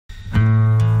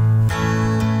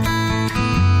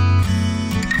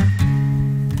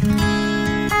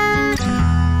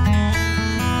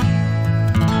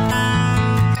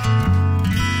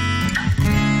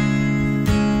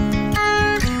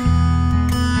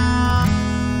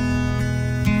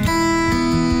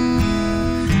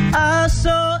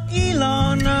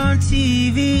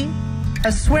I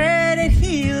swear that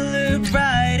he looked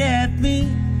right at me.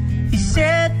 He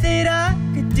said that I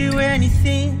could do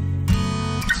anything.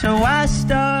 So I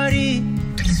started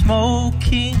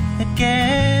smoking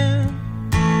again.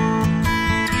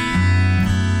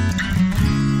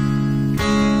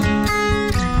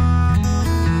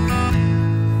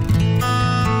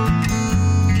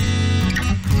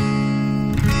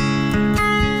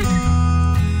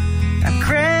 I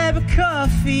grabbed a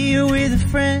coffee with a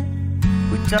friend.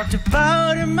 We talked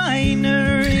about a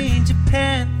minor in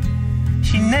Japan.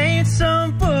 She named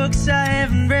some books I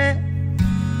haven't read,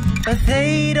 but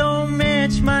they don't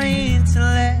match my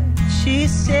intellect, she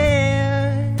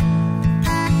said.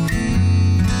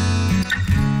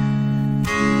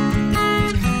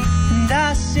 And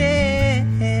I said,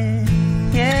 yeah,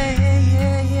 yeah,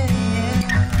 yeah, yeah.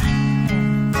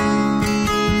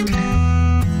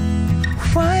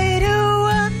 Why do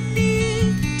I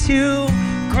need to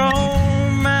grow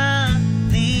my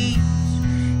leaves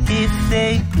if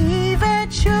they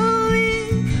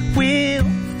eventually will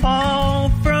fall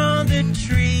from the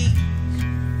tree?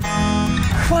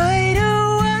 Why do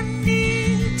I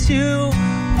need to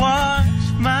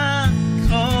wash my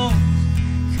clothes?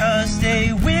 'Cause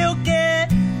they will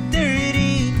get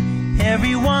dirty,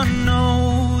 everyone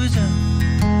knows.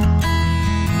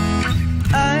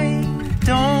 I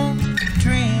don't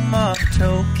dream of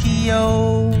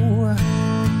Tokyo.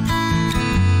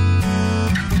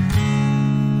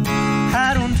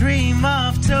 I don't dream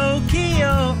of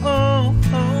Tokyo.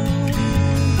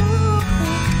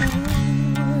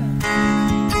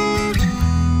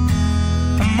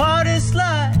 A modest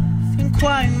life ain't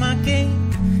quite my game.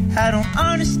 I don't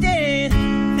understand,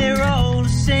 they're all the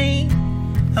same.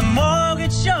 A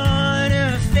mortgage on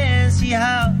a fancy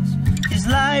house. His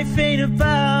life ain't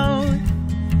about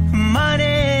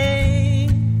money.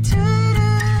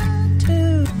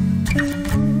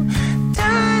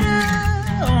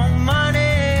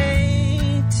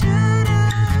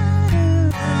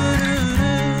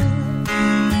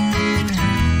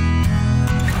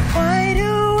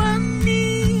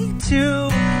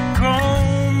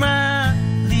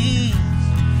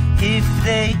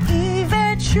 They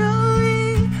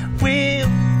eventually will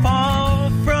fall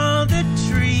from the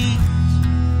trees.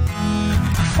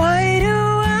 Why do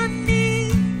I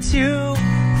need to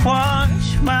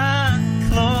wash my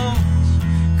clothes?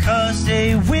 'Cause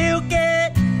they will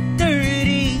get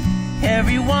dirty,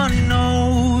 everyone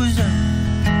knows.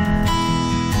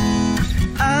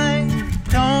 I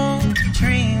don't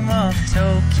dream of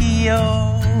Tokyo.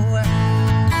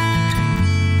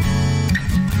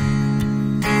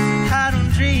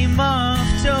 Dream of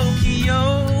Tokyo,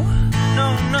 no,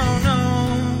 no, no,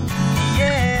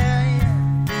 yeah, yeah.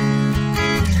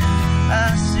 I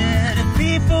said if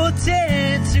people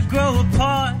tend to grow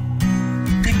apart,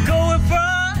 they go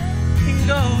abroad and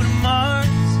go to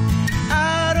Mars.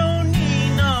 I don't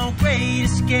need no great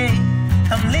escape.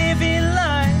 I'm living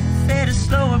life at a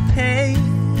slower pace.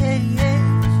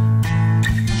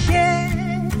 Yeah,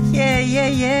 yeah,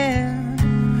 yeah, yeah.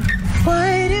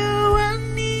 Why do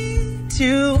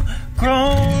to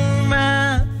grow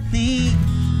my leaves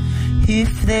if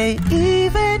they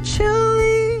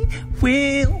eventually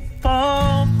will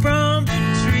fall from the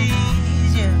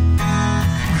trees? Yeah.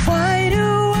 Why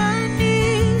do I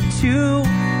need to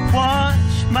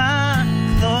wash my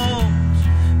clothes?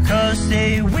 'Cause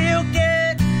they will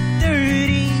get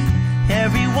dirty,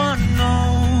 everyone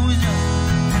knows.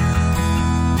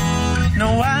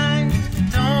 No, I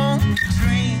don't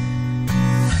dream.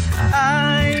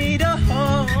 I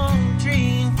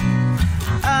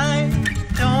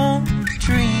don't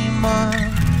dream of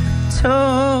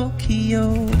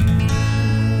Tokyo.